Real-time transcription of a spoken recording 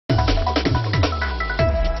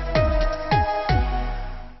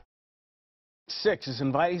6 is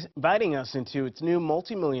inviting us into its new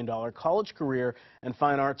multi-million-dollar college career and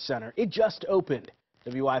fine arts center. It just opened.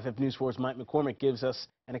 WYFF News 4's Mike McCormick gives us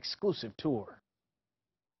an exclusive tour.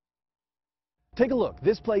 Take a look.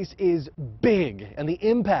 This place is big, and the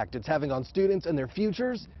impact it's having on students and their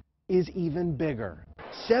futures is even bigger.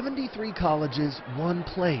 73 colleges, one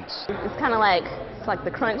place. It's kind of like, it's like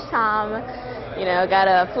the crunch time, you know,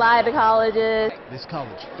 gotta fly to colleges. This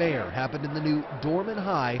college fair happened in the new Dorman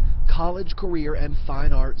High College Career and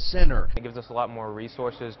Fine Arts Center. It gives us a lot more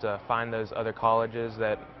resources to find those other colleges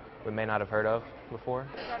that we may not have heard of before.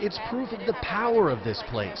 It's proof of the power of this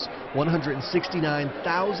place.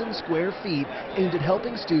 169,000 square feet aimed at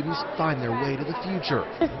helping students find their way to the future.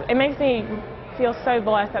 It makes me feel so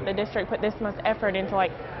blessed that the district put this much effort into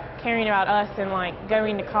caring about us and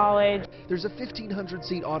going to college. There's a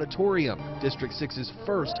 1,500-seat auditorium, District 6's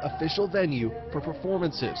first official venue for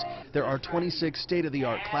performances. There are 26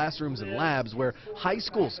 state-of-the-art classrooms and labs where high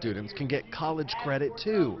school students can get college credit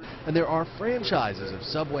too. And there are franchises of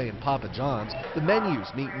Subway and Papa John's. The menus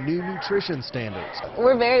meet new nutrition standards.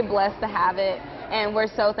 We're very blessed to have it, and we're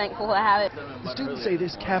so thankful to have it. The students say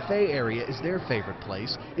this cafe area is their favorite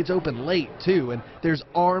place. It's open late too, and there's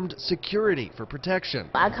armed security for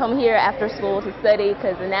protection. I come here after school to study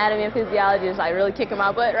because anatomy and physiology is really kicking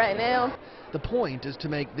my butt right now. The point is to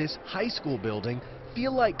make this high school building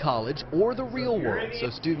feel like college or the real world, so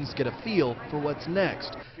students get a feel for what's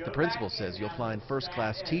next. The principal says you'll find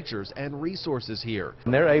first-class teachers and resources here.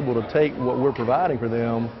 And they're able to take what we're providing for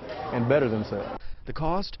them and better themselves. The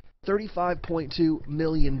cost? $35.2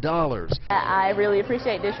 million. I really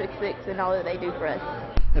appreciate District 6 and all that they do for us.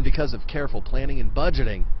 And because of careful planning and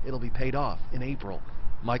budgeting, it'll be paid off in April.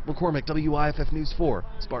 Mike McCormick, WYFF News 4,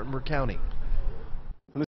 Spartanburg County.